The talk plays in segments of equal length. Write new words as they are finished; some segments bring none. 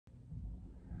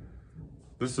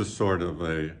This is sort of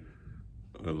a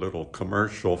little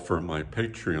commercial for my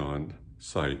Patreon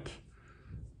site.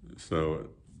 So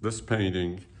this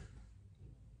painting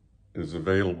is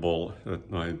available at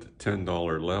my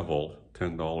 $10 level,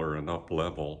 $10 and up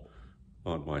level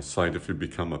on my site if you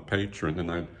become a patron. And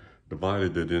I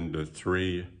divided it into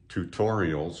 3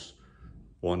 tutorials.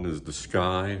 One is the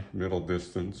sky, middle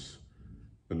distance,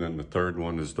 and then the third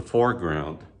one is the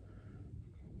foreground.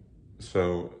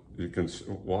 So you can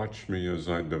watch me as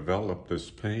I develop this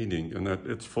painting, and that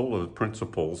it's full of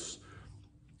principles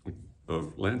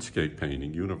of landscape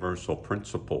painting, universal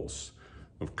principles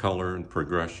of color and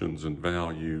progressions and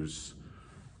values,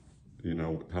 you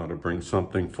know, how to bring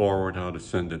something forward, how to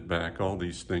send it back, all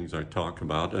these things I talk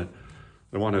about. And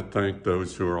I want to thank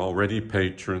those who are already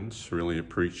patrons, really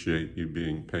appreciate you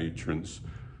being patrons,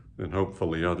 and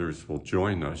hopefully others will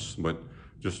join us. But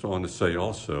just want to say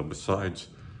also, besides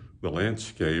the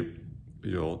landscape,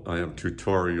 I have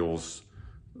tutorials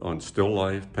on still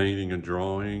life painting and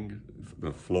drawing, the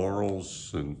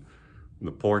florals and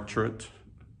the portrait,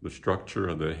 the structure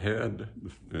of the head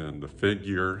and the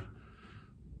figure,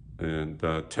 and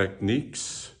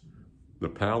techniques, the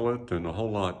palette, and a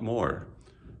whole lot more.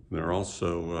 There are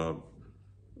also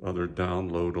other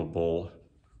downloadable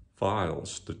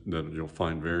files that you'll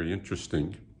find very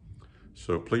interesting.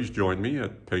 So please join me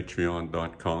at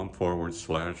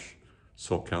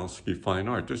patreon.com/Solkowski Fine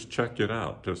Art. Just check it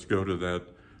out. Just go to that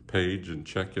page and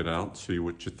check it out, see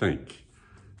what you think.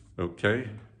 Okay?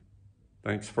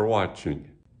 Thanks for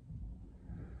watching.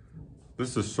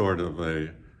 This is sort of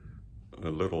a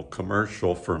little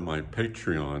commercial for my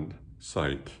Patreon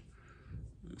site.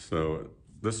 So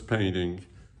this painting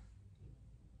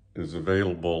is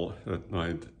available at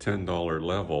my $10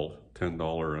 level,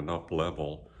 $10 and up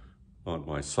level on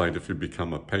my site if you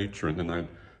become a patron. And I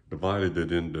divided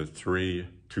it into 3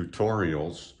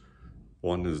 tutorials.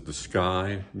 One is the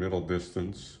sky, middle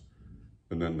distance,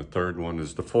 and then the third one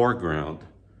is the foreground.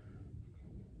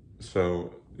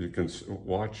 So you can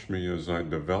watch me as I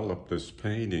develop this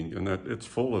painting, and that it's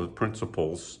full of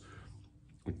principles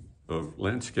of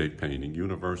landscape painting,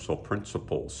 universal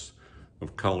principles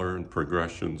of color and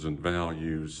progressions and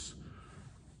values,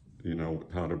 you know,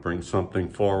 how to bring something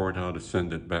forward, how to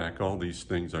send it back, all these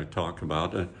things I talk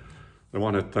about. And I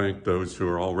want to thank those who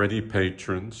are already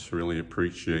patrons, really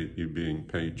appreciate you being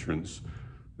patrons,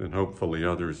 and hopefully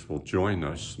others will join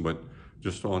us. But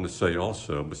just want to say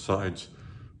also, besides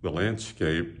the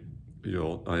landscape,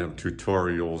 I have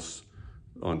tutorials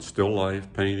on still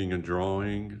life painting and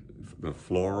drawing, the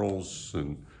florals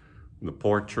and the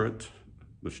portrait,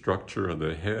 the structure of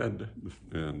the head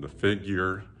and the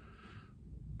figure,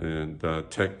 and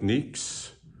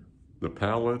techniques, the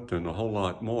palette, and a whole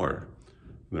lot more.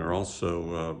 There are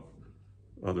also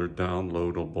other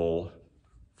downloadable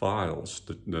files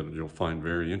that you'll find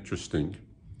very interesting.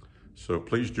 So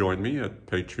please join me at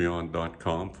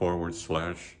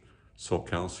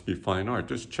patreon.com/Solkowski Fine Art.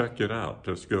 Just check it out.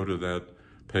 Just go to that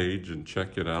page and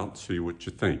check it out, see what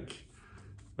you think.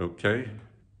 Okay?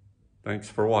 Thanks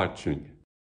for watching.